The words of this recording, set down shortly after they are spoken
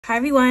Hi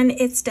everyone,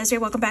 it's Desiree.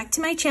 Welcome back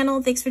to my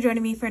channel. Thanks for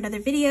joining me for another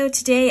video.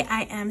 Today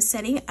I am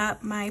setting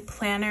up my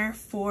planner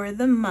for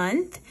the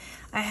month.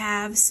 I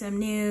have some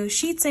new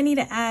sheets I need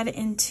to add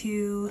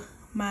into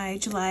my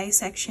July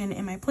section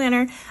in my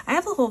planner. I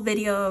have a whole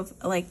video of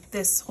like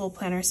this whole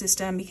planner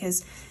system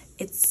because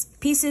it's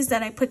pieces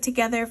that I put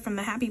together from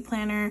the Happy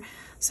Planner,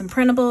 some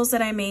printables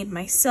that I made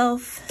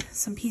myself,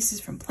 some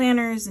pieces from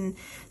planners, and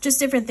just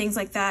different things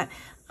like that.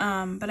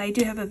 But I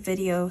do have a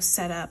video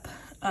set up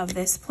of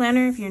this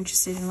planner if you're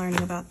interested in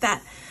learning about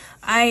that.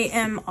 I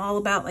am all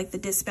about like the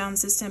disc bound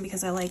system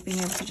because I like being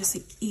able to just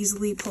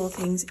easily pull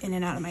things in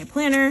and out of my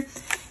planner,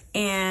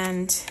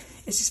 and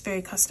it's just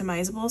very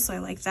customizable, so I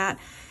like that.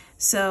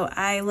 So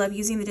I love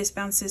using the disc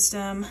bound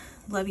system,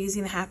 love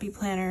using the Happy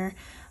Planner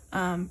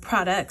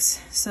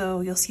products,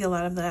 so you'll see a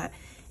lot of that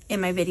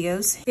in my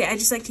videos. Yeah, I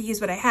just like to use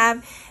what I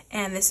have,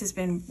 and this has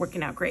been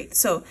working out great.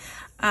 So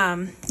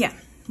yeah,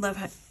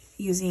 love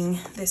using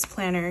this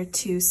planner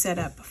to set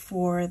up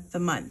for the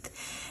month.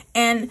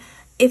 And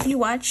if you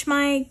watch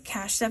my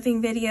cash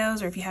stuffing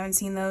videos, or if you haven't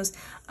seen those,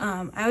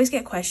 I always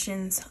get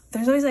questions.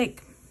 There's always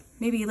like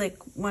maybe like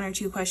one or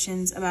two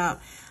questions about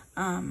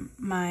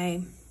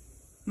my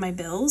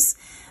bills,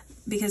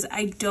 because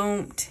I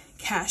don't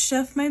cash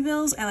stuff my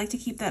bills. I like to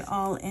keep that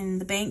all in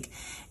the bank,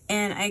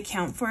 and I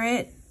account for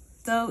it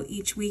though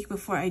each week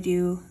before I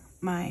do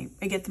I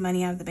get the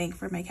money out of the bank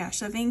for my cash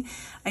stuffing.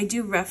 I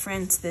do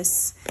reference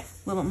this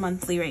little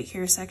monthly right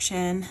here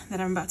section that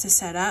I'm about to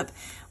set up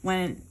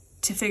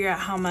to figure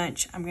out how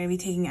much I'm going to be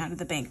taking out of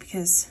the bank,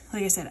 because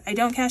like I said, I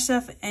don't cash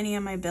stuff any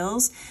of my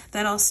bills.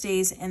 That all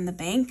stays in the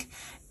bank.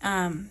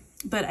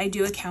 But I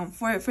do account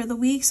for it for the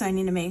week, so I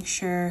need to make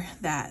sure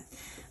that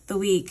the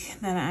week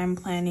that I'm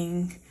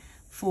planning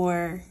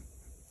for,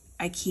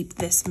 I keep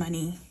this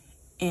money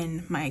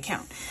in my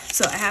account.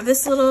 So I have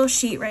this little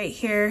sheet right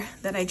here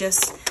that I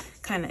just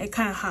it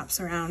kind of hops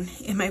around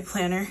in my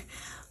planner.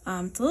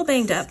 It's a little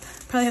banged up,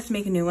 probably have to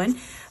make a new one,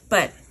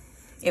 but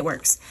it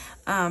works.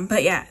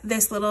 But yeah,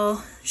 this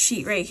little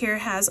sheet right here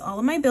has all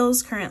of my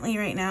bills currently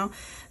right now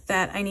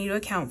that I need to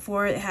account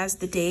for. It has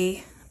the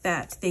day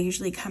that they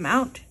usually come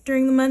out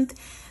during the month,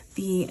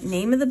 the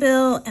name of the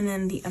bill, and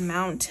then the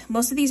amount.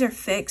 Most of these are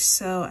fixed,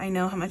 so I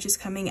know how much is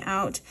coming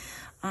out.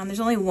 There's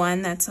only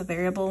one that's a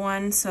variable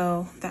one,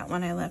 so that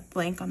one I left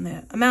blank on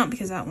the amount,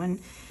 because that one,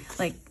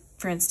 like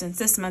for instance,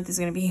 this month is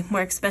going to be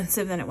more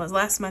expensive than it was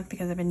last month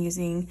because I've been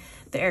using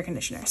the air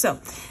conditioner. So,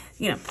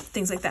 you know,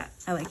 things like that.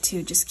 I like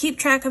to just keep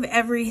track of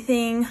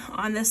everything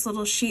on this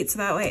little sheet, so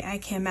that way I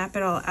can map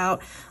it all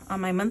out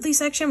on my monthly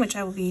section, which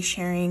I will be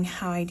sharing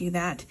how I do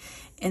that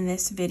in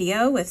this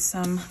video with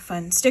some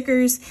fun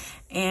stickers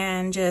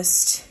and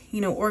just,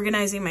 you know,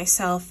 organizing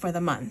myself for the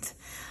month.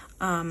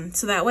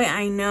 So that way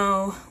I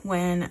know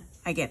when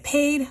I get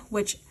paid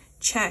which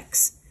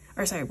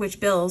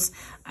bills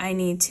I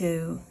need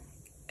to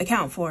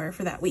account for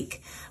that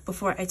week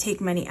before I take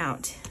money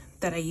out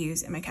that I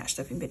use in my cash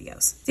stuffing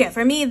videos. So yeah,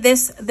 for me,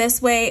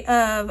 this way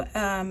of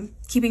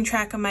keeping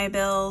track of my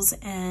bills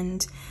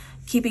and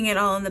keeping it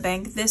all in the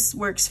bank, this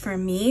works for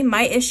me.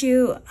 My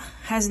issue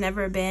has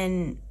never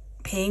been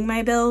paying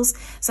my bills,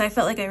 so I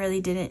felt like I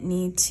really didn't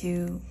need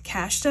to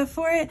cash stuff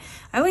for it.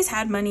 I always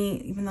had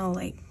money, even though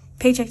like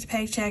paycheck to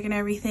paycheck and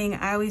everything,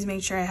 I always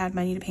made sure I had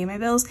money to pay my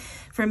bills.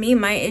 For me,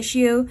 my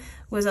issue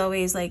was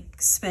always like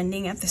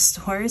spending at the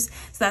stores.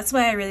 So that's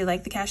why I really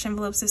like the cash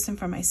envelope system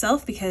for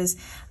myself, because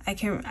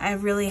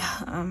I've really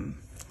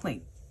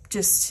like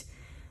just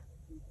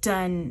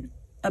done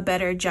a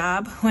better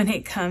job when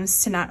it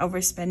comes to not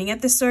overspending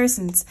at the store,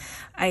 since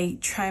I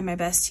try my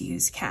best to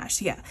use cash.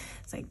 So yeah,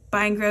 it's like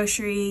buying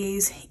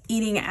groceries,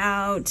 eating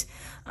out,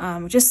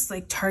 just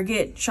like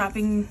Target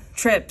shopping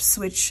trips,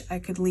 which I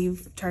could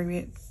leave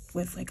Target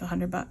with like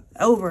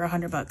over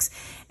 $100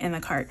 in the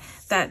cart.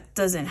 That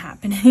doesn't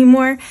happen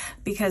anymore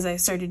because I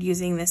started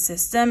using this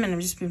system, and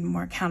I've just been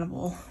more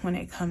accountable when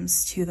it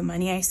comes to the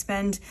money I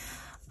spend.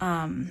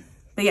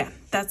 But yeah,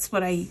 that's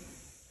what I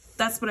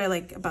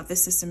like about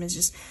this system, is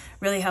just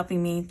really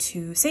helping me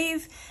to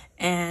save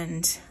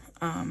and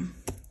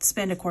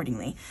spend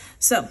accordingly.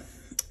 So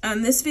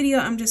this video,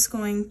 I'm just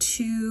going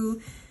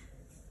to,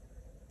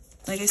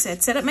 like I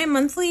said, set up my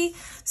monthly,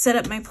 set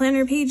up my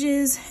planner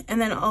pages,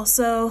 and then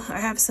also I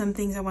have some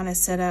things I want to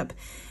set up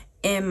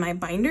in my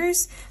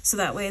binders, so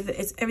that way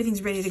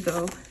everything's ready to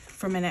go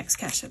for my next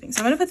cash stuffing. So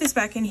I'm going to put this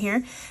back in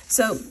here.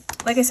 So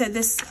like I said,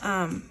 this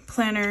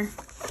planner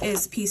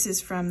is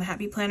pieces from the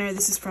Happy Planner.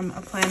 This is from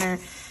a planner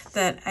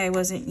that I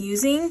wasn't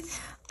using.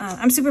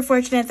 I'm super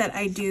fortunate that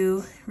I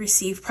do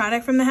receive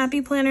product from the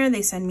Happy Planner.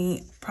 They send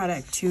me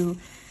product to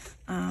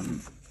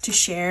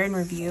share and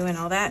review and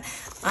all that,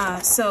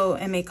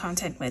 and make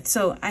content with.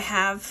 So I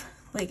have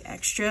like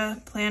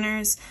extra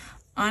planners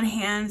on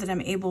hand that I'm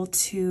able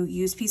to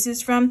use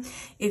pieces from.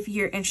 If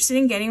you're interested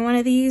in getting one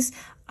of these,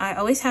 I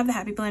always have the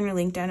Happy Planner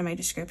link down in my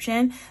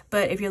description,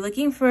 but if you're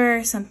looking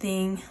for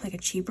something like a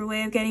cheaper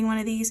way of getting one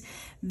of these,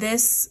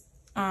 this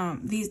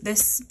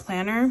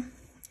planner,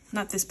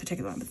 not this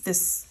particular one, but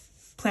this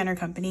planner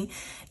company,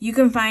 you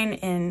can find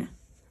in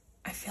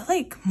I feel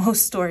like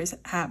most stores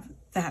have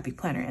the Happy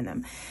Planner in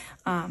them.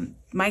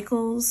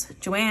 Michael's,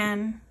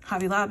 Joann,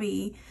 Hobby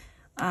Lobby,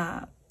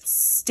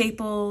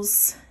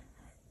 Staples,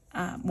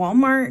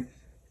 Walmart,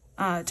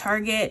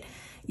 Target.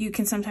 You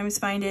can sometimes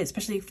find it,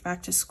 especially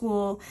back to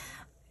school.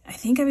 I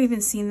think I've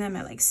even seen them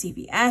at like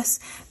CVS.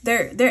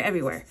 They're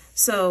everywhere.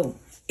 So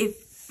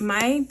if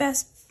my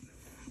best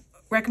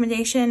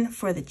recommendation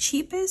for the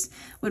cheapest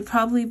would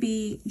probably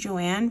be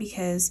Joann,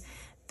 because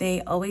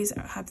they always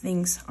have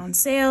things on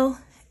sale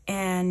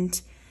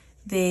and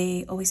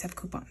they always have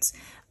coupons.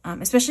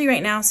 Especially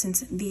right now,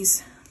 since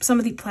some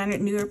of the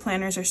newer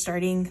planners are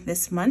starting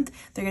this month,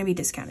 they're going to be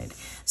discounted.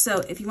 So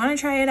if you want to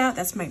try it out,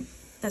 that's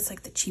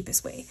like the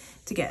cheapest way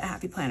to get a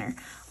Happy Planner.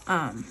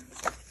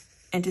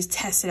 And just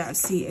test it out to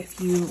see if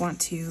you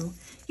want to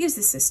use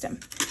this system.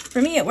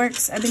 For me, it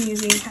works. I've been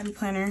using Happy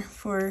Planner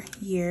for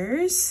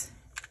years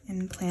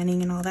and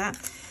planning and all that.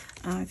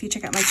 If you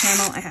check out my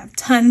channel, I have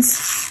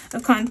tons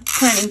of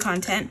planning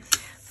content.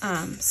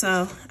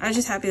 So I was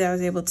just happy that I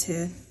was able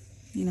to,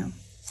 you know,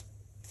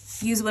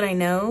 use what I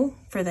know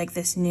for like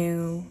this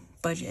new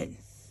budget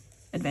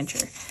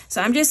adventure.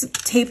 So I'm just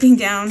taping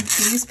down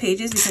these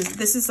pages because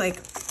this is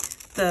like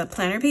the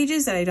planner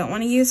pages that I don't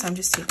want to use. So I'm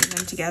just taping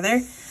them together.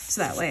 So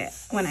that way,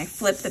 when I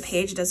flip the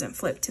page, it doesn't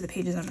flip to the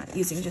pages I'm not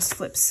using, it just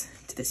flips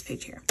to this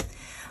page here.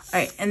 All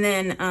right, and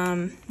then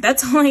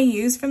that's all I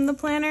use from the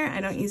planner.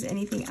 I don't use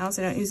anything else.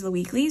 I don't use the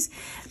weeklies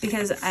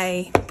because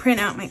I print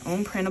out my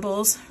own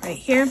printables right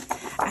here.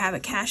 I have a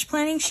cash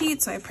planning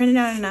sheet, so I printed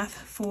out enough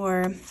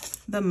for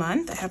the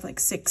month. I have like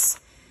 6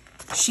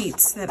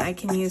 sheets that I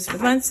can use for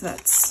the month, so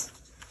that's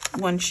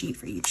 1 sheet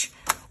for each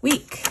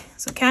week.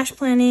 So cash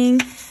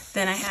planning,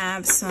 then I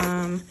have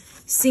some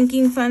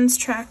sinking funds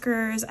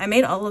trackers. I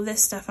made all of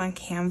this stuff on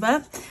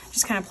Canva.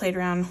 Just kind of played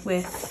around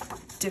with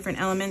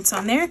different elements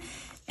on there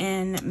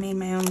and made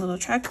my own little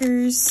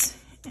trackers.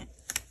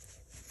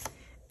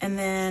 And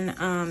then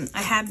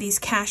I have these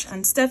cash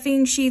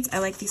unstuffing sheets. I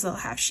like these little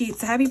half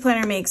sheets. The Happy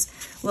Planner makes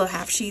little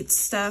half sheets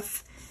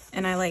stuff.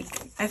 And I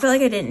feel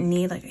like I didn't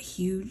need like a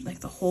huge, like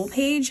the whole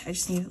page. I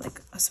just needed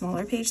like a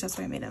smaller page. That's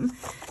why I made them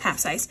half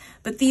size.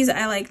 But these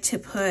I like to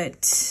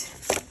put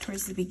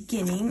towards the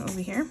beginning over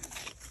here.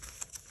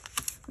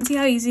 And see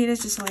how easy it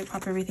is just to like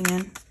pop everything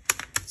in.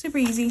 Super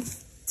easy.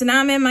 So now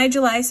I'm in my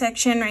July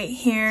section right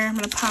here. I'm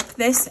going to pop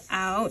this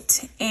out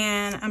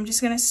and I'm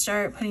just going to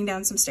start putting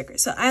down some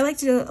stickers. So I like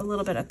to do a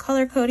little bit of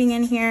color coding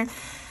in here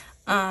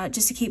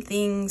just to keep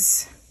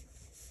things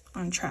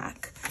on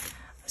track.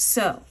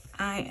 So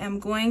I am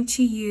going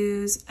to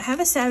use, I have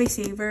a Savvy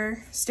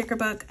Saver sticker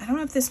book. I don't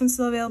know if this one's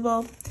still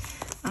available,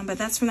 but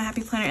that's from the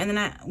Happy Planner. And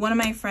then one of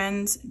my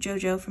friends,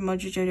 Jojo from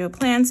Jojo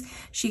Plans,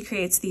 she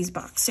creates these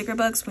box sticker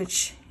books,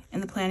 which in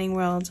the planning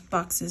world,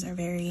 boxes are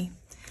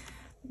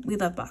we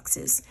love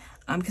boxes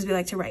because we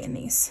like to write in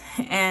these.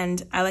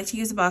 And I like to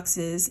use the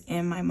boxes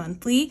in my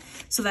monthly,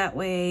 so that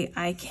way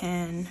I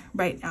can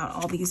write out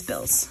all these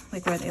bills,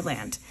 like where they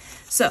land.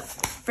 So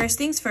first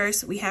things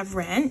first, we have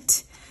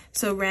rent.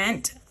 So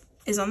rent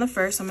is on the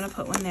first, so I'm going to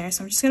put one there.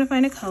 So I'm just going to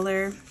find a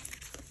color.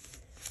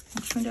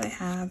 Which one do I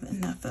have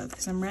enough of?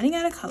 Because I'm running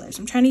out of colors.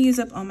 I'm trying to use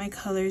up all my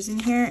colors in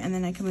here, and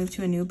then I can move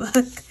to a new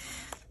book.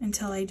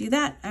 Until I do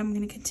that, I'm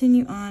going to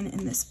continue on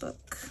in this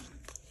book.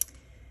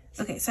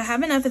 Okay, so I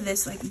have enough of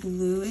this like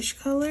bluish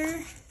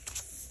color.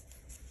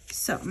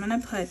 So I'm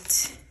going to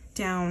put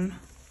down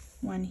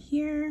one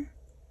here.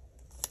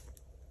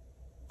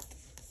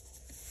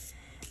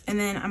 And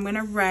then I'm going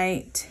to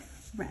write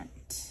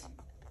rent.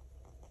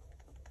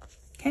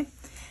 Okay.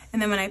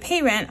 And then when I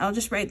pay rent, I'll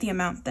just write the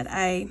amount that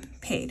I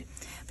paid.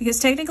 Because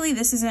technically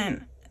this is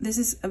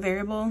a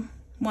variable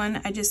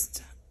one. I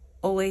just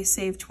always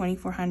save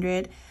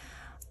 $2,400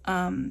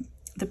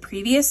 the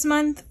previous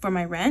month for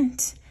my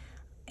rent,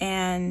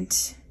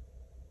 and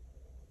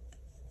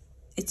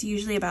it's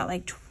usually about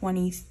like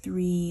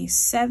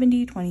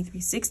 $2,370,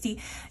 $2,360.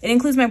 It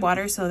includes my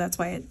water, so that's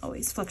why it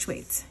always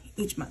fluctuates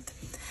each month.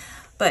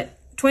 But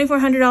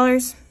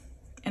 $2,400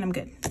 and I'm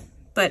good.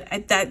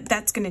 But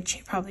that's gonna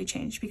probably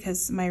change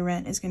because my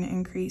rent is gonna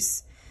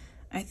increase,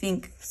 I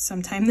think,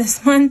 sometime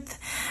this month.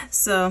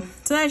 So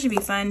that should be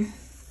fun.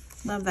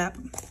 Love that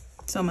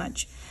so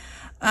much.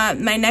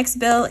 My next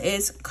bill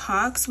is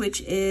Cox,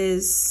 which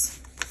is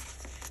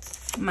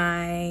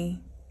my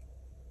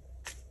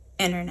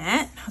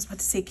internet. I was about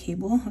to say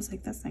cable. I was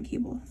like, that's not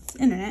cable. It's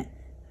internet.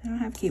 I don't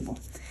have cable.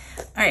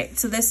 All right,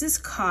 so this is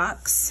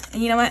Cox.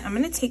 And you know what? I'm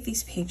going to take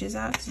these pages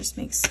out because it just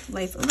makes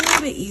life a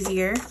little bit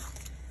easier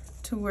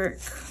to work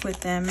with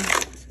them,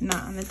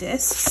 not on the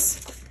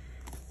discs.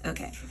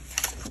 Okay,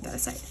 put that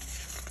aside.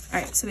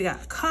 All right, so we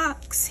got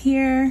Cox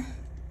here.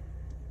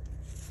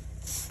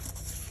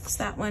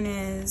 So that one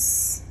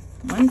is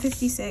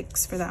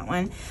 $156 for that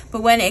one.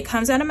 But when it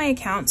comes out of my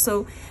account,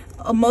 so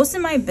most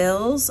of my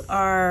bills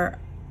are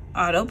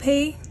auto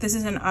pay. This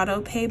is an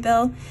auto pay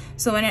bill.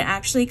 So when it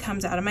actually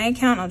comes out of my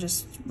account, I'll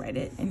just write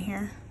it in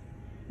here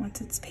once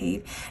it's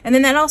paid. And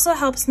then that also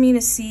helps me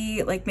to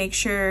see, like, make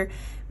sure,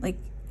 like,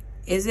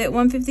 is it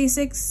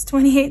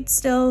 $156.28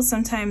 still?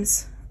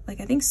 Sometimes like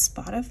I think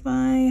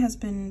Spotify has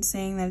been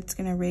saying that it's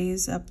gonna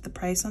raise up the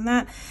price on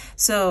that.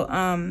 So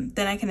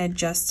then I can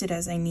adjust it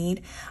as I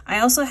need. I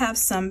also have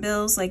some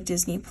bills like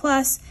Disney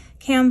Plus,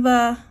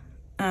 Canva,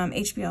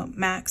 HBO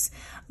Max.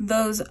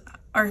 Those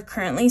are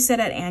currently set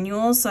at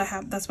annuals, so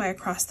that's why I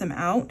crossed them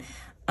out.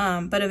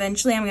 But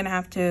eventually I'm gonna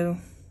have to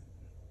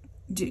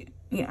do,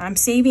 you know, I'm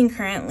saving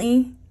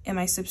currently in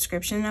my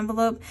subscription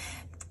envelope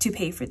to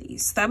pay for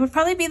these. That would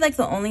probably be like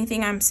the only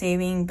thing I'm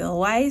saving bill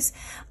wise,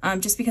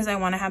 just because I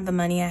want to have the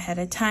money ahead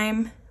of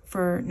time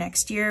for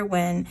next year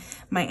when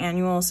my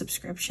annual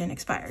subscription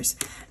expires,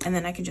 and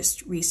then I can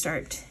just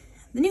restart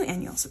the new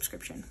annual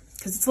subscription,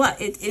 because it's a lot,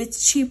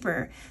 it's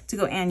cheaper to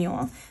go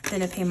annual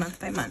than to pay month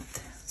by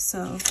month.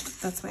 So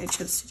that's why I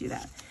chose to do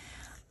that.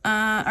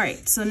 All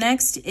right, so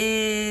next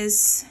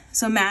is,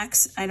 so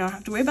Max, I don't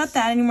have to worry about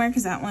that anymore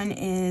because that one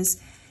is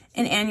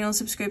an annual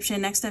subscription.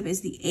 Next up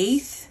is the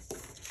 8th.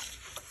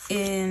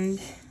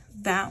 And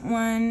that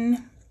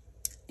one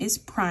is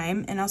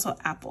Prime and also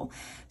Apple.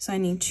 So I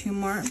need 2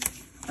 more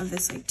of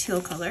this like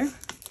teal color.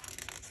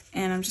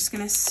 And I'm just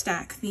gonna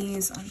stack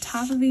these on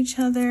top of each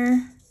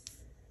other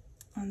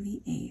on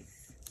the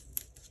 8th.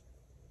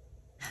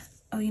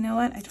 Oh, you know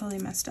what? I totally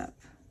messed up.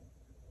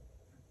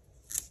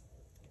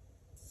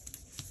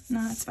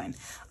 No, that's fine.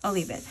 I'll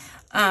leave it.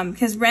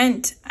 Because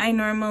rent, I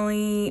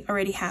normally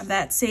already have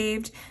that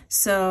saved.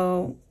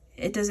 So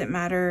it doesn't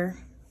matter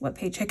what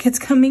paycheck it's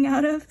coming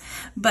out of,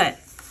 but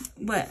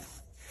let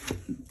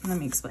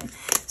me explain.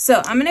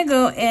 So I'm gonna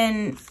go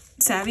in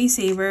Savvy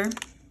Saver,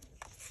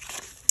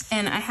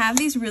 and I have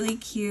these really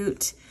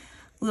cute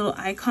little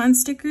icon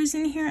stickers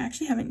in here. I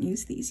actually haven't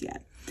used these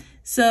yet.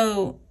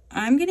 So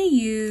I'm gonna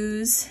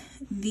use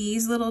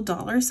these little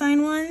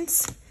 $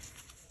 ones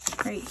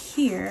right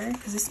here,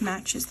 because this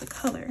matches the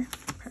color.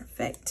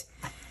 Perfect.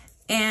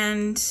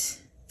 And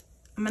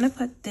I'm gonna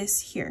put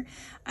this here.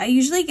 I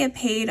usually get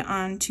paid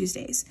on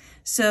Tuesdays.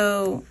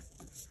 So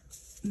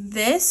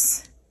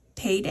this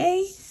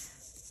payday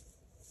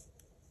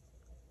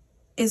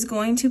is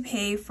going to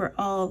pay for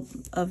all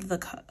of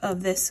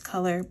this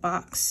color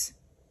box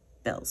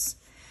bills.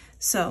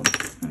 So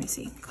let me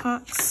see,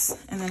 Cox,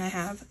 and then I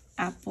have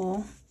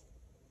Apple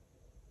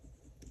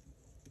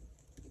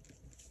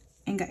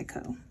and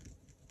Geico.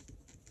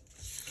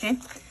 Okay,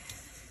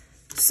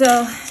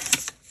 so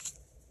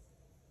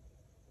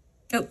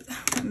oh,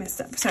 I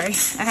messed up, sorry.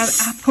 I have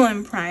Apple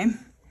and Prime.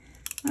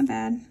 My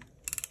bad,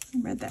 I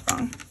read that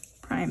wrong.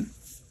 Prime.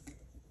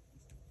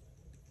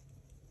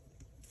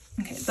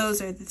 Okay,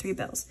 those are the 3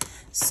 bills.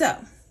 So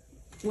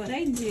what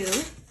I do,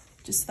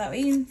 just that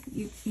way you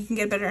can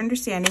get a better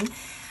understanding,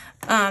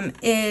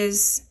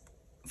 is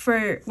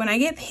for when I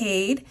get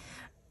paid,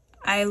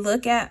 I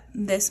look at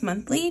this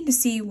monthly to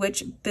see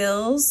which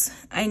bills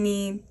I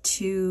need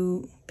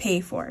to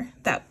pay for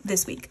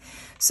this week.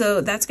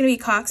 So that's gonna be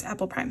Cox,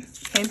 Apple, Prime,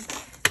 okay?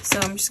 So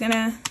I'm just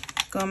gonna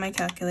go on my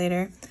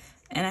calculator,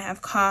 and I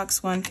have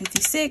Cox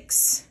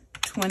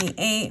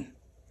 156.28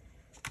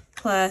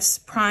 plus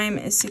Prime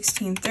is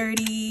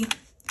 16.30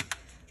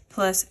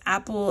 plus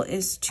Apple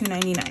is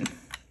 2.99.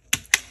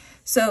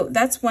 So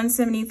that's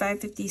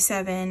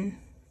 175.57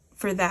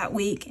 for that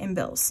week in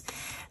bills.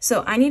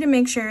 So I need to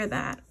make sure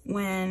that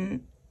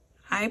when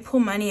I pull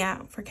money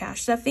out for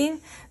cash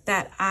stuffing,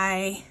 that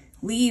I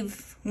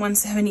leave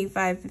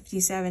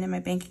 175.57 in my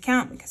bank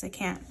account, because I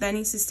can't. That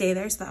needs to stay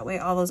there, so that way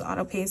all those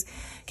auto pays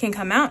can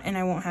come out and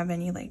I won't have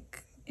any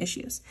like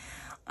issues.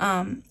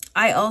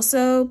 I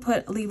also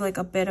leave like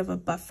a bit of a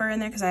buffer in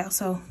there, because I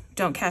also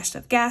don't cash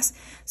stuff gas,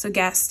 so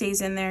gas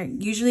stays in there.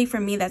 Usually for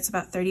me that's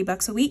about 30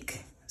 bucks a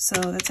week, so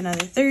that's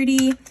another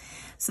 30.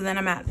 So then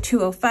I'm at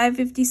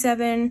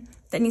 205.57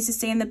 that needs to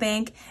stay in the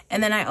bank.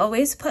 And then I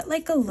always put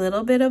like a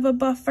little bit of a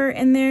buffer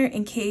in there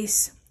in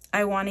case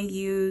I want to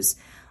use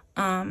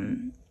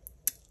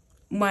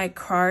my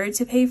card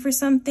to pay for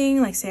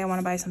something. Like say I want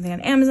to buy something on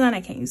Amazon,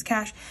 I can't use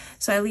cash,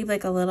 so I leave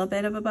like a little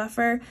bit of a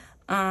buffer.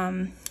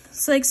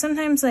 So like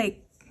sometimes like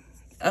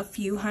a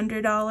few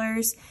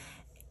 $100s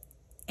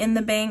in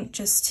the bank,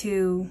 just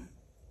to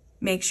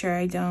make sure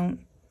I don't,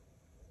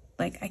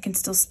 like I can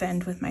still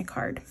spend with my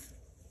card.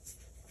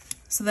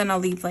 So then I'll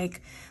leave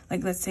like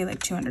let's say like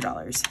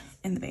 $200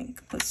 in the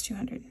bank. What's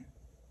 200?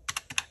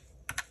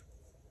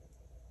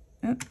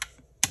 Oh,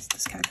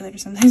 this calculator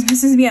sometimes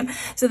messes me up.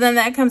 So then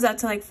that comes out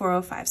to like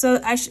 405. So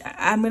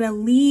I'm gonna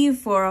leave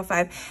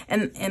 405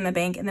 in the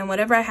bank, and then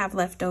whatever I have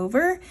left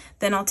over,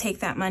 then I'll take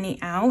that money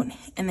out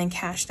and then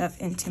cash stuff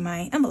into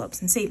my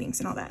envelopes and savings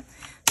and all that.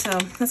 So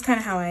that's kind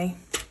of how I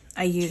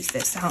use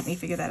this to help me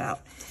figure that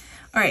out.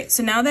 All right,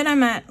 so now that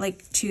I'm at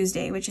like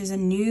Tuesday, which is a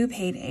new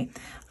payday,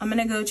 I'm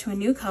gonna go to a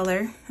new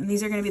color, and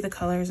these are gonna be the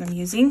colors I'm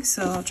using.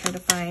 So I'll try to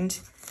find,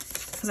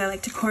 because I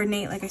like to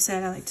coordinate, like I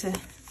said, I like to,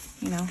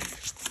 you know,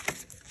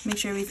 make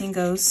sure everything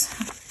goes.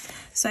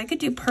 So I could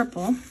do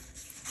purple.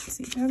 Let's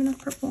see if I have enough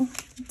purple.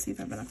 Let's see if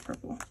I have enough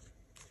purple.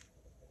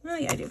 Oh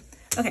yeah, I do.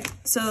 Okay,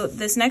 so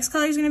this next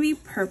color is gonna be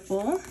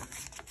purple.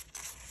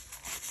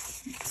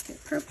 Let's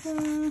get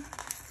purple.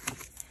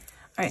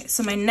 All right,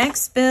 so my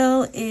next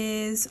bill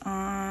is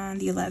on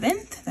the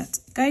 11th. That's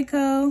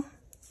Geico.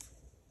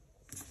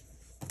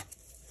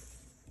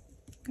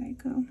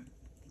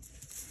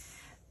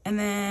 And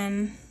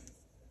then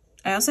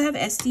I also have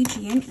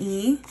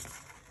SDG&E.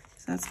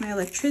 So that's my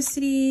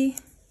electricity.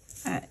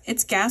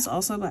 It's gas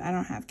also, but I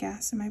don't have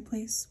gas in my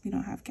place. We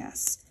don't have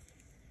gas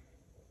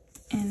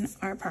in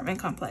our apartment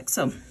complex.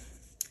 So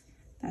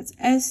that's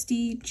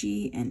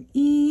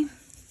SDG&E.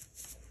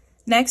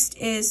 Next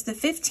is the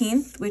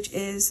 15th, which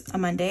is a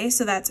Monday.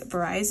 So that's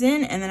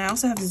Verizon. And then I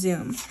also have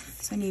Zoom.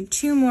 So I need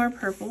 2 more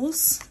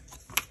purples.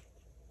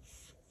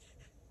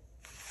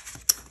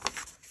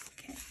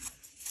 Okay.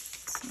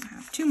 So I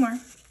have 2 more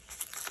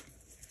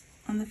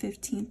on the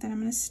 15th that I'm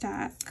going to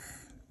stack.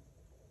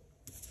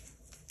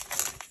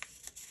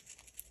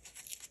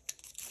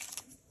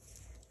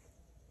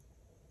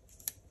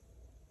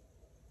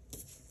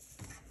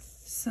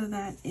 So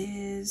that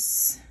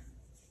is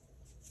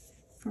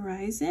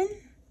Verizon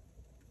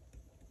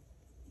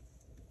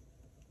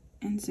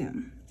and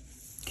Zoom.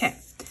 Okay,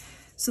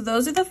 so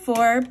those are the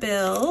 4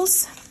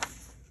 bills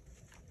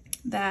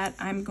that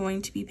I'm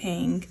going to be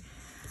paying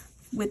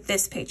with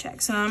this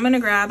paycheck. So I'm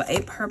gonna grab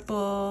a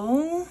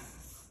purple,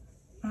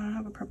 I don't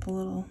have a purple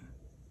little,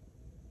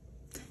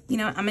 you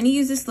know, I'm gonna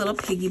use this little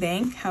piggy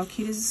bank. How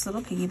cute is this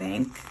little piggy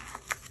bank?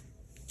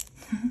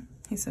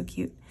 He's so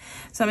cute.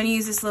 So I'm gonna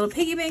use this little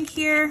piggy bank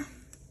here.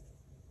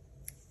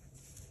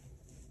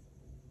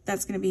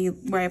 That's gonna be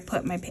where I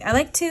put my pay. I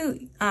like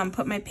to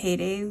put my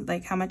payday,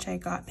 like how much I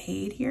got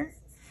paid here.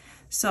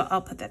 So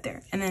I'll put that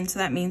there. And then, so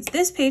that means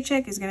this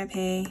paycheck is gonna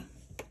pay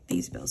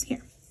these bills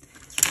here.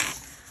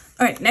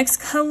 All right, next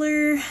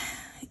color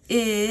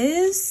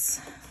is,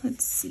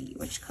 let's see,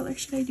 which color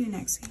should I do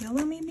next?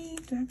 Yellow maybe?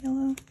 Do I have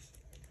yellow?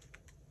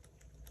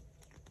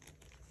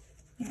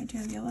 Yeah, I do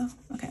have yellow.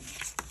 Okay.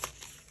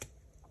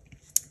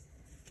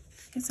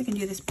 Guess I can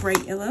do this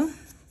bright yellow.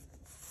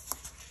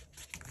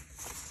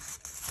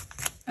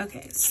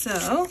 Okay,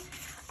 so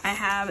I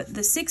have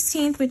the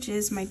 16th, which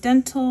is my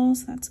dental.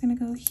 So that's gonna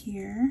go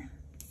here.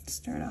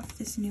 Start off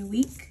this new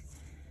week.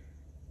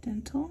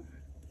 Dental.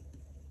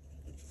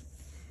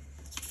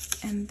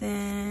 And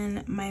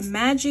then my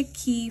magic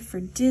key for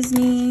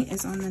Disney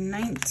is on the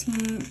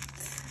 19th.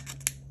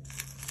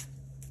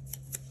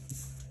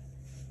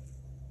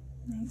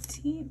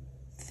 19th.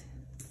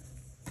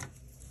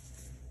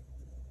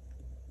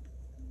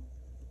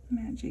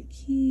 Magic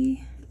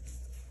key.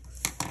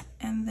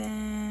 And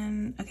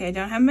then, okay, I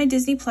don't have my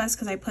Disney Plus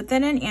because I put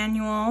that in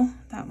annual.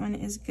 That one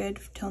is good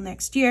till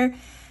next year.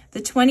 The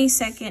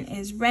 22nd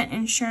is rent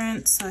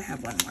insurance, so I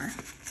have 1 more.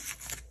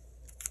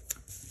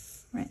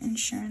 Rent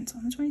insurance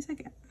on the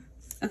 22nd.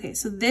 Okay,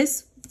 so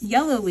this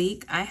yellow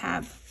week, I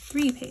have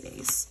 3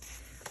 paydays.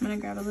 I'm gonna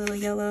grab a little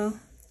yellow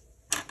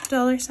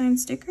 $sign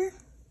sticker.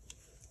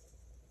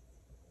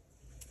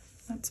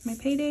 That's my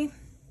payday.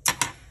 All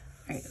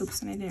right,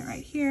 oops, and I didn't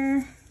write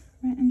here.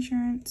 Rent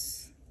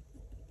insurance.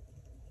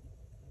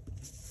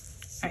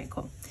 All right,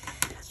 cool.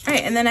 All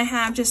right, and then I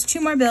have just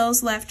 2 more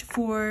bills left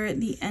for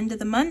the end of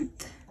the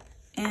month,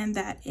 and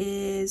that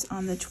is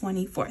on the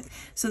 24th.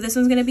 So this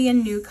one's gonna be a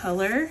new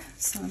color.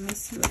 So let me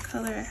see what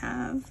color I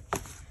have.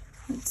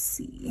 Let's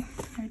see,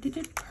 I already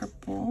did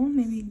purple,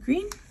 maybe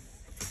green?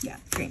 Yeah,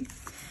 green.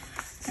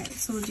 All right,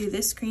 so we'll do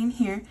this green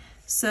here.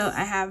 So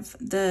I have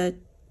the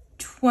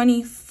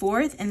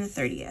 24th and the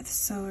 30th.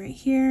 So right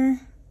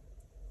here,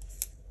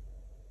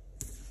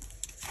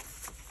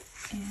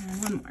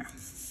 and 1 more.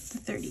 The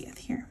 30th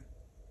here.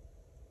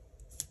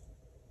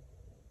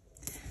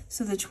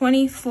 So the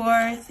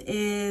 24th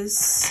is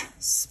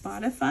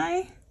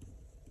Spotify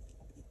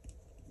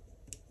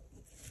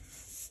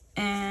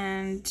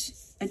and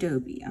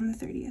Adobe on the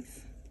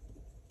 30th.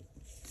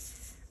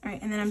 All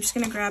right, and then I'm just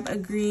gonna grab a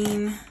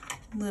green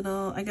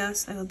little, I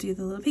guess I'll do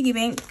the little piggy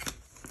bank.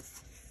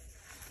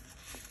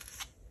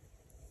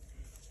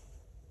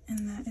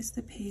 And that is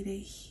the payday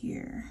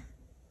here.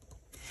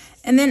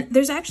 And then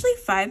there's actually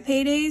 5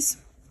 paydays.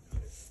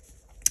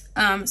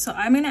 So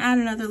I'm gonna add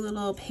another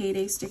little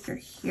payday sticker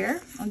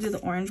here. I'll do the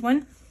orange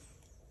one.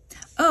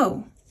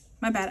 Oh,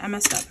 my bad, I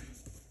messed up.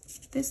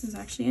 This is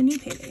actually a new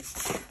payday.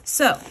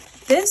 So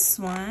this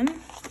one's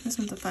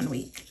a fun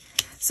week.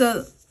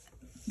 So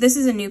this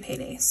is a new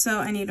payday. So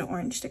I need an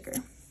orange sticker.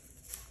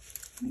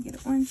 Let me get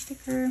an orange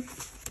sticker.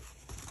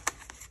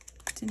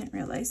 Didn't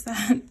realize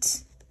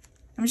that.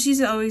 I'm just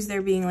used to always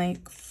there being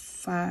like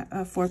 4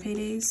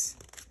 paydays.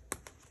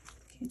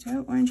 Okay, do I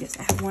have orange? Yes,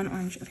 I have 1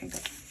 orange. Okay,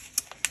 good.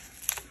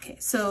 Okay,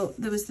 so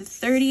there was the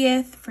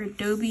 30th for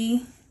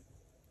Adobe.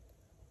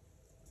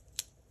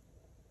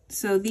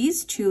 So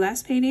these 2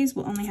 last paydays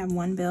will only have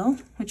 1 bill,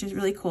 which is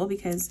really cool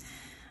because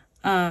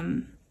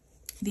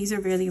these are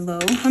really low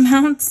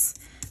amounts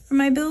for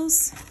my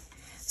bills.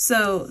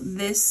 So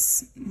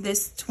this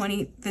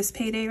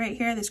payday right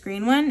here, this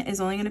green one,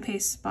 is only gonna pay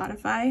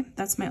Spotify.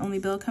 That's my only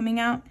bill coming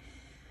out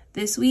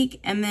this week.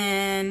 And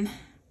then,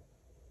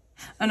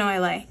 oh no, I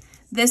lie.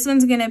 This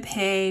one's gonna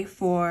pay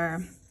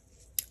for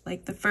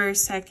like the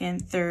 1st,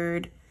 2nd,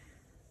 3rd,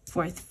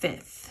 4th,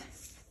 5th.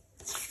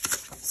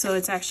 So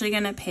it's actually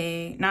gonna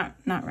pay, not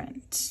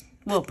rent,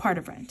 well, part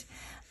of rent.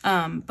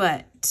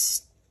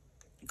 but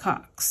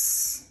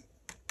Cox,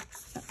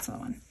 that's the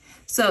one.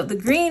 So the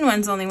green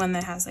one's the only one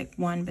that has like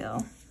one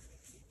bill,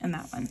 and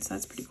that one, so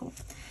that's pretty cool.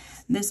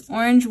 This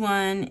orange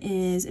one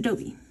is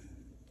Adobe.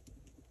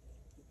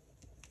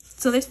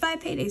 So there's 5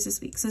 paydays this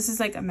week. So this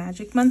is like a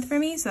magic month for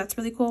me. So that's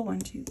really cool. 1,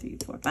 2, 3,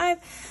 4, 5.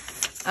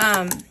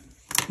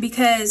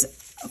 Because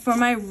for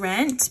my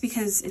rent,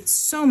 because it's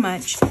so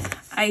much,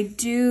 I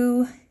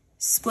do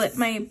split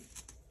my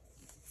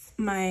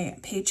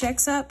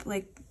paychecks up,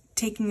 like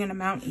taking an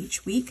amount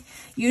each week.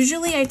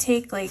 Usually I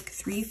take like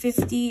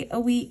 $350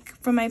 a week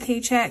from my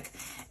paycheck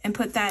and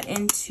put that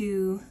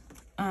into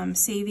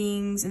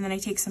savings, and then I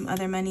take some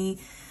other money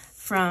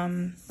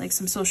from like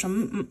some social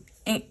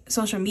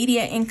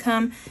media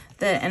income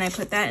and I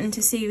put that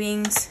into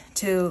savings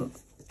to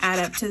add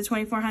up to the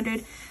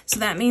 $2,400. So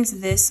that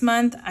means this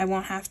month I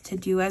won't have to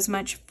do as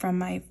much from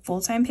my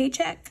full-time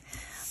paycheck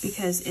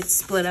because it's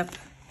split up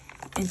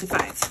into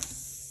 5.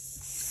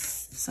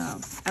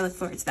 So I look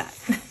forward to that.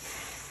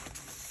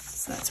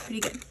 So that's pretty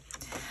good.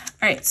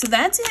 All right, so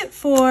that's it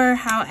for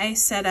how I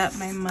set up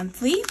my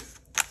monthly.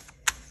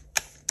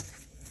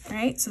 All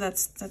right, so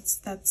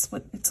that's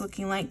what it's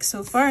looking like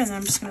so far, and then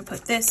I'm just gonna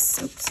put this,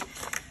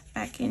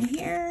 back in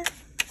here.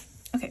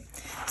 Okay,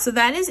 so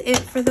that is it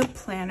for the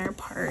planner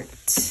part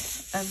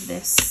of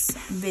this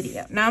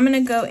video. Now I'm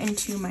gonna go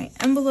into my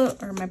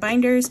envelope or my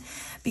binders,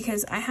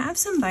 because I have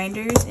some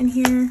binders in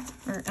here,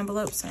 or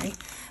envelopes, sorry,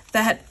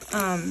 that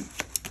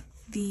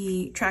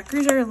the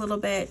trackers are a little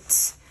bit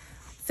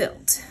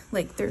filled.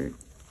 Like they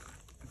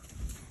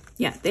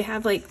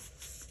have like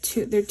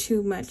they're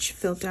too much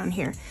filled down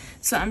here.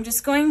 So I'm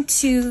just going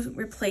to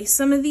replace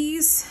some of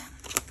these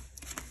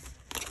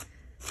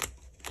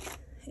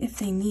if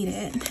they need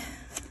it.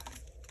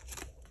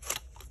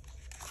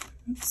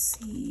 Let's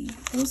see,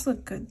 those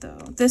look good though.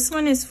 This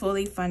one is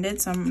fully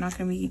funded, so I'm not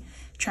going to be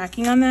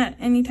tracking on that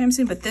anytime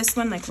soon, but this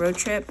one, like Road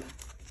Trip,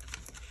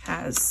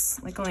 has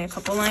like only a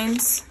couple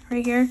lines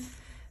right here.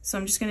 So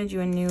I'm just going to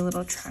do a new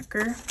little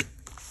tracker.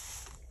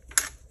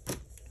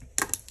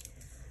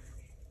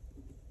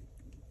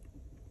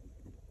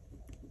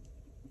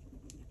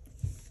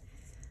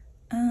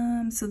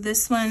 So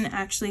this one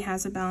actually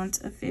has a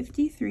balance of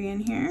 53 in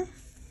here.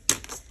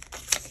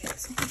 Okay,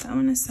 so put that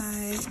one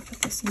aside. I'll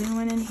put this new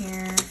one in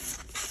here.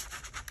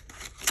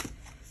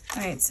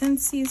 All right,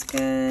 Scentsy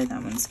good.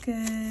 That one's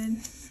good.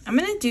 I'm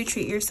gonna do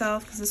Treat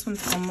Yourself because this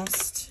one's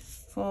almost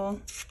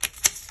full.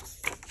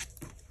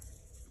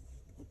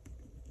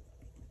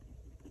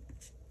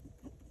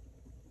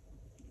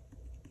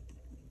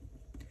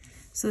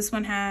 So this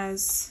one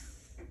has,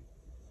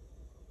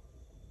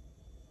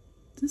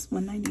 this is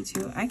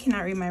 192. I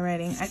cannot read my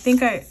writing. I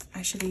think I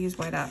should have used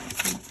white out.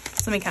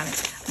 So let me count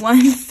it.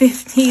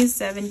 150,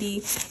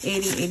 70,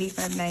 80,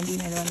 85, 90,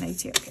 91,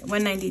 92. Okay,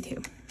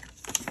 192.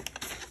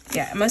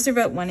 Yeah, I must have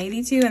wrote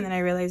 182 and then I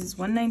realized it's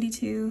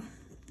 192.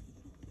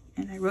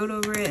 And I wrote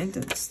over it and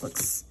it just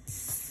looks,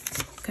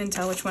 couldn't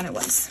tell which one it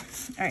was.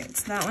 All right,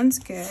 so that one's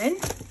good.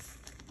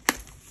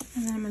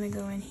 And then I'm gonna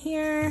go in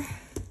here.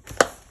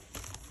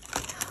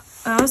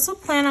 I also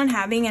plan on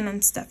having an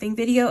unstuffing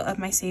video of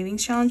my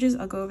savings challenges.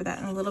 I'll go over that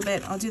in a little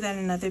bit. I'll do that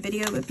in another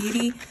video, but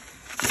Beauty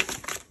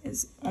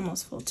is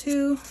almost full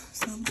too.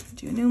 So I'll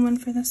do a new one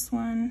for this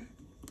one.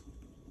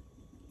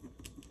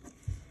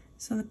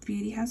 So the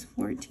Beauty has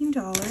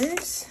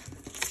 $14.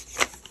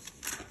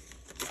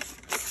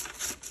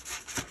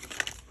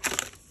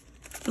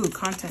 Ooh,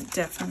 content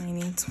definitely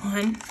needs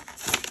one.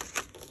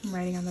 I'm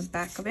writing on the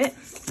back of it.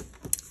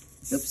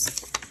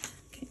 Oops.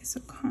 Okay,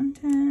 so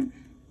content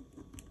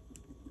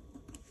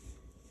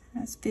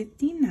has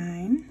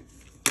 59.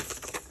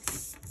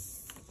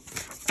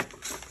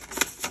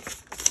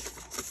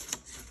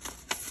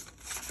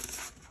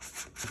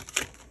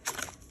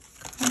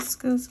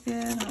 Costco's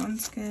good, that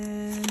one's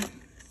good.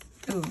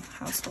 Ooh,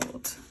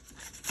 household.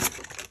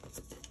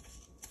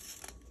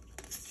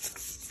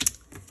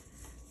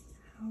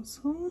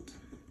 Household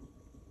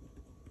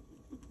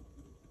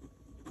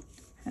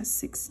has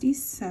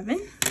 67.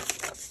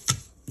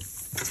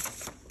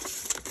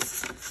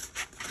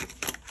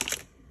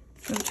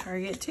 Go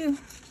Target too.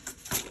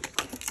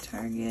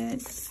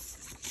 Target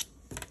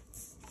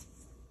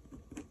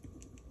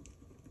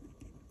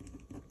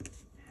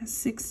has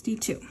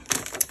 62.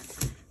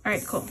 All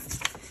right, cool.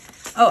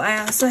 Oh, I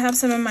also have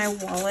some in my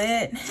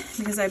wallet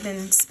because I've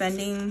been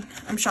spending,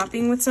 I'm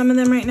shopping with some of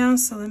them right now.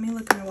 So let me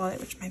look in my wallet,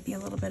 which might be a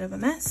little bit of a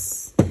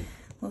mess.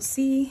 We'll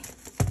see.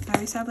 I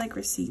always have like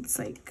receipts,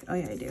 like, oh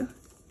yeah, I do.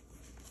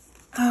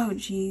 Oh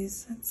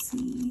geez, let's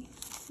see.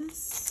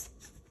 This,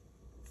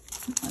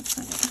 that's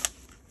not it.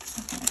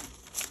 Okay.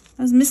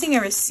 I was missing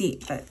a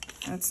receipt, but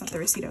that's not the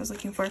receipt I was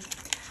looking for.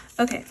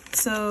 Okay,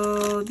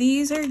 so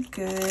these are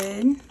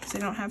good because I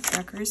don't have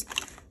trackers.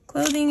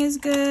 Clothing is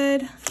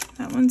good.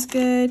 That one's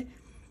good.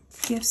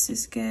 Gifts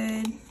is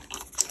good.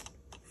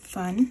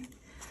 Fun.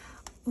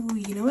 Ooh,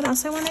 you know what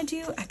else I want to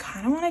do? I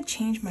kind of want to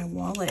change my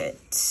wallet.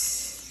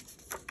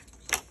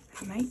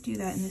 I might do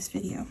that in this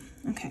video.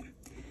 Okay.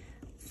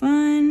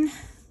 Fun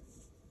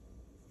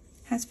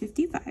has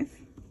 55.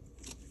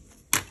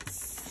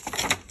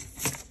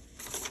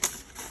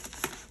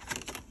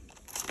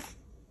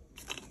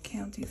 Okay,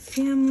 I'll do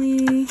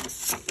family.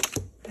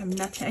 I have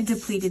nothing. I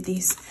depleted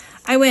these.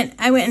 I went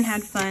and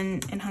had fun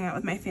and hung out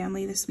with my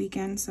family this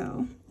weekend,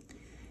 so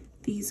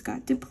these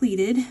got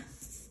depleted.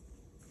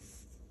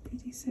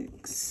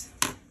 56.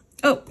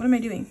 Oh, what am I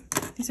doing?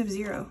 These have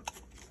 0.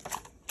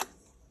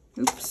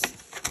 Oops.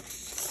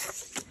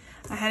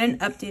 I hadn't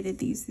updated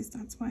these,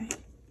 that's why.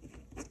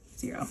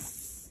 0.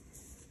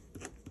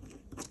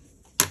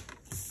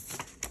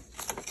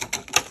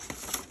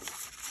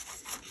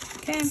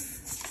 Okay.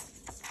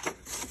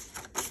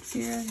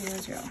 0, 0,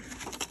 0.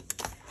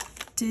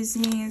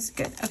 Disney is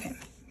good. Okay,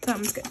 that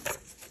one's good.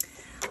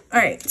 All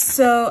right,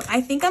 so I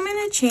think I'm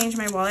gonna change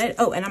my wallet.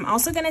 Oh, and I'm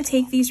also gonna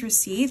take these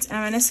receipts and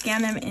I'm gonna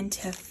scan them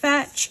into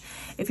Fetch.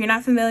 If you're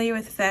not familiar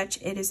with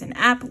Fetch, it is an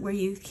app where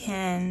you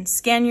can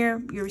scan your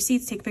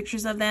receipts, take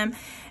pictures of them,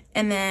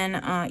 and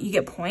then you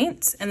get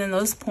points, and then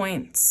those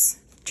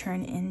points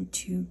turn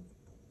into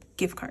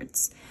gift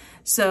cards.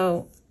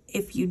 So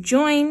if you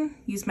join,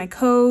 use my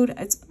code.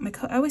 I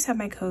always have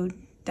my code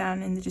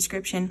down in the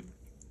description.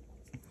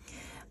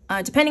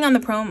 Depending on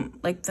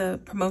the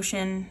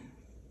promotion,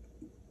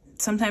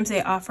 sometimes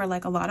they offer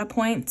like a lot of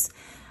points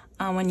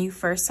when you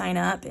first sign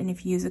up, and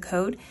if you use a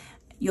code,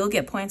 you'll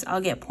get points,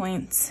 I'll get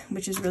points,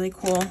 which is really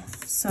cool.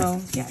 So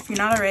yeah, if you're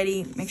not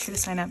already, make sure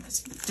to sign up.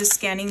 Just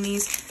scanning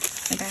these,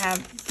 like I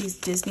have these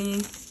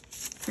Disney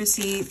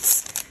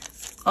receipts,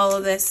 all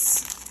of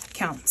this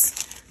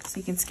counts, so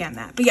you can scan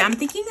that. But yeah, I'm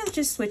thinking of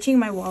just switching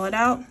my wallet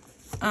out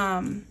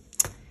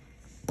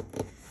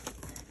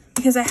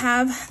because I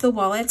have the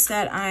wallets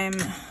that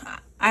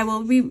I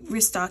will be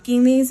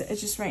restocking these. It's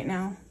just right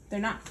now they're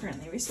not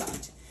currently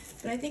restocked,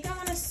 but I think I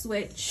want to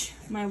switch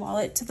my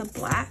wallet to the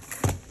black,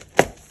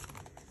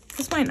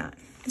 because why not?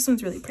 This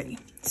one's really pretty,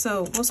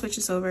 so we'll switch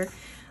this over.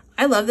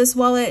 I love this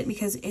wallet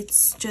because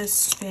it's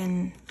just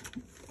been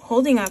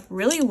holding up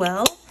really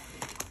well,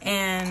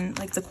 and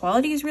like the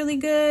quality is really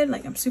good.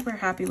 Like I'm super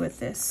happy with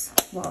this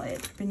wallet.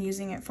 I've been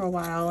using it for a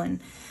while, and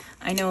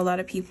I know a lot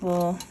of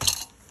people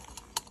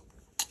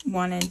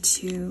wanted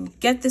to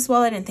get this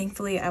wallet, and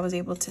thankfully I was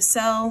able to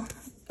sell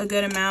a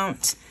good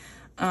amount,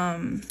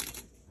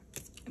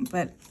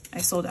 but I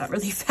sold out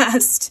really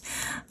fast.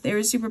 They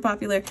were super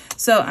popular,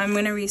 so I'm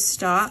gonna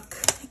restock,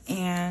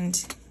 and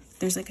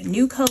there's like a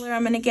new color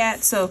I'm gonna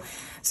get. So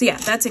yeah,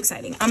 that's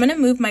exciting. I'm gonna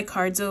move my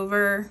cards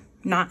over,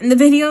 not in the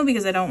video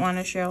because I don't want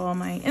to share all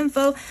my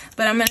info,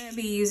 but I'm gonna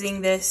be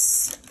using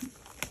this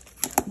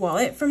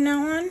wallet from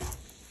now on.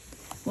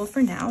 Well,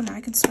 for now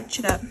I can switch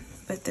it up,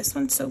 but this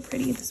one's so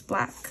pretty, this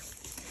black.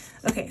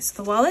 Okay,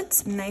 so the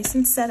wallet's nice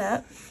and set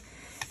up.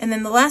 And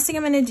then the last thing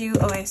I'm gonna do,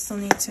 oh, I still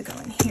need to go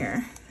in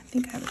here. I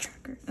think I have a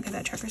tracker. Okay,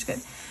 that tracker's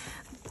good.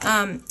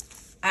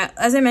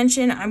 As I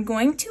mentioned, I'm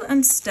going to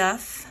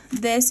unstuff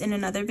this in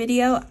another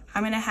video.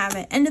 I'm gonna have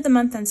an end of the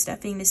month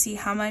unstuffing to see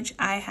how much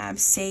I have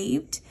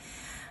saved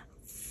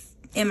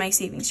in my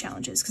savings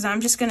challenges, because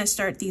I'm just gonna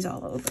start these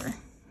all over.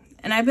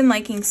 And I've been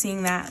liking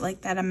seeing that,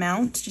 like that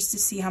amount, just to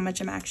see how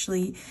much I'm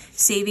actually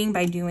saving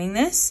by doing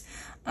this.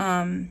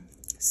 And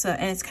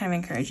it's kind of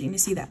encouraging to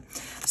see that.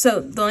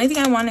 So the only thing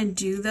I want to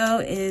do though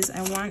is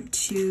I'm gonna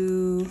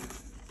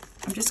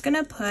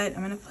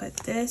put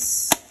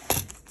this,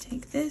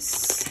 take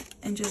this,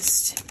 and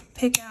just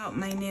pick out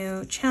my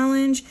new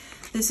challenge.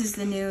 This is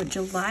the new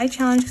July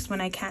challenge, because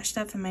when I cash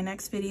stuff in my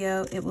next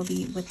video, it will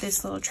be with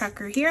this little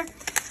tracker here.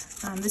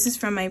 This is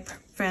from my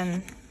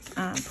friend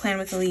Plan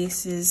with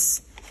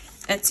Ilysse's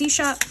Etsy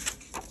shop.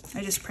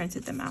 I just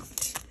printed them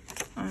out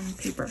on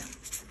paper.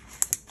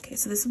 Okay,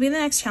 so this will be the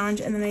next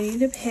challenge, and then I need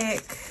to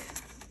pick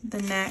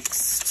the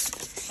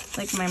next,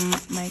 like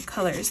my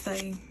colors,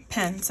 the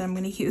pens I'm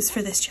going to use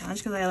for this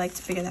challenge, because I like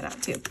to figure that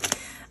out too.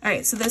 All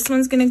right, so this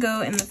one's going to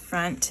go in the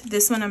front.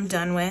 This one I'm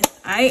done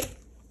with. I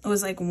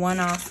was like 1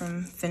 off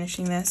from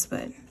finishing this,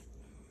 but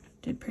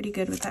did pretty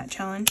good with that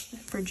challenge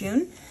for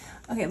June.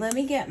 Okay, let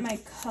me get my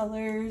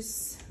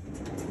colors.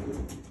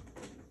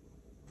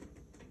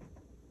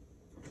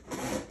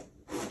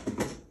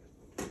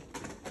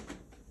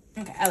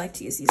 Okay, I like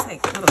to use these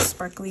like little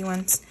sparkly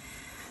ones.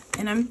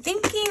 And I'm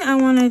thinking I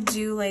want to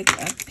do like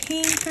a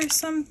pink or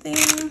something.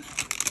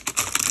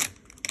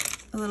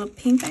 A little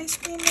pink ice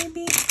cream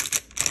maybe?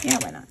 Yeah,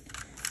 why not?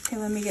 Okay,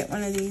 let me get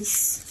one of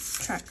these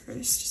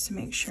trackers just to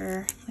make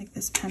sure like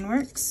this pen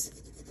works.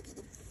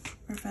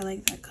 Or if I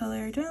like that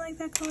color. Do I like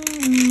that color?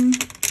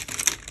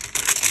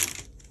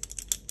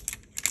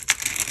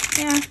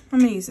 Yeah, I'm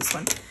gonna use this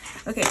one.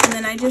 Okay, and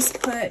then I just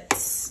put,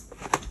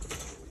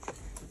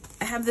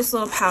 I have this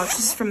little pouch.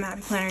 This is from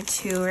Happy Planner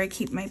 2 where I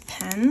keep my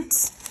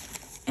pens.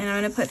 And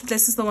I'm gonna put,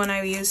 this is the one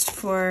I used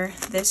for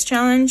this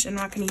challenge. I'm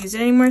not gonna use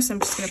it anymore, so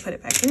I'm just gonna put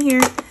it back in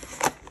here.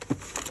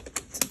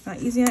 So I'm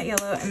not using that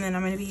yellow, and then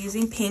I'm gonna be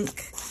using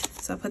pink.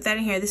 So I'll put that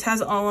in here. This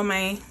has all of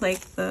my,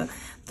 like the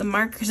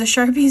markers, the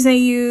Sharpies I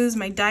use,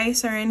 my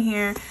dice are in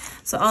here.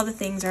 So all the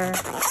things are,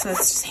 so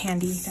it's just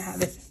handy to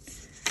have it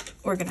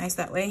organized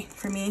that way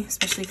for me,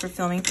 especially for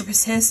filming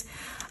purposes.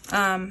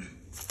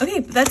 Okay,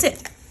 but that's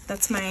it.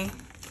 That's my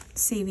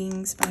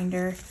savings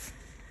binder.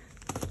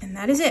 And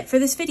that is it for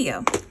this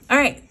video. All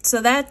right,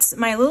 so that's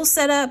my little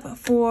setup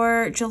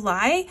for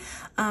July.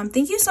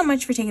 Thank you so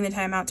much for taking the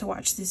time out to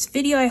watch this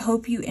video. I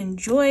hope you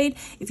enjoyed.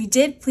 If you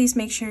did, please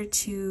make sure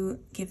to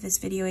give this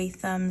video a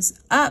thumbs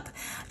up.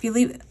 If you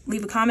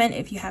leave a comment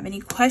if you have any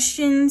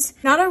questions.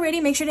 Not already,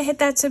 make sure to hit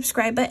that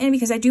subscribe button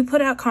because I do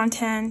put out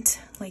content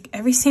like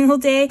every single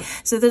day.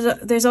 So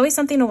there's always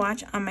something to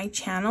watch on my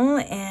channel,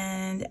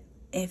 and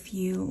if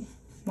you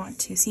want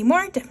to see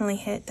more, definitely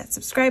hit that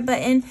subscribe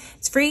button.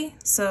 It's free,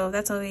 so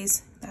that's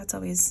always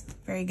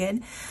very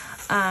good.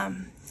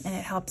 And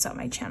it helps out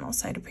my channel,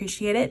 so I'd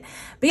appreciate it.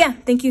 But yeah,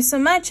 thank you so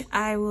much.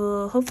 I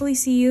will hopefully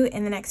see you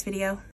in the next video.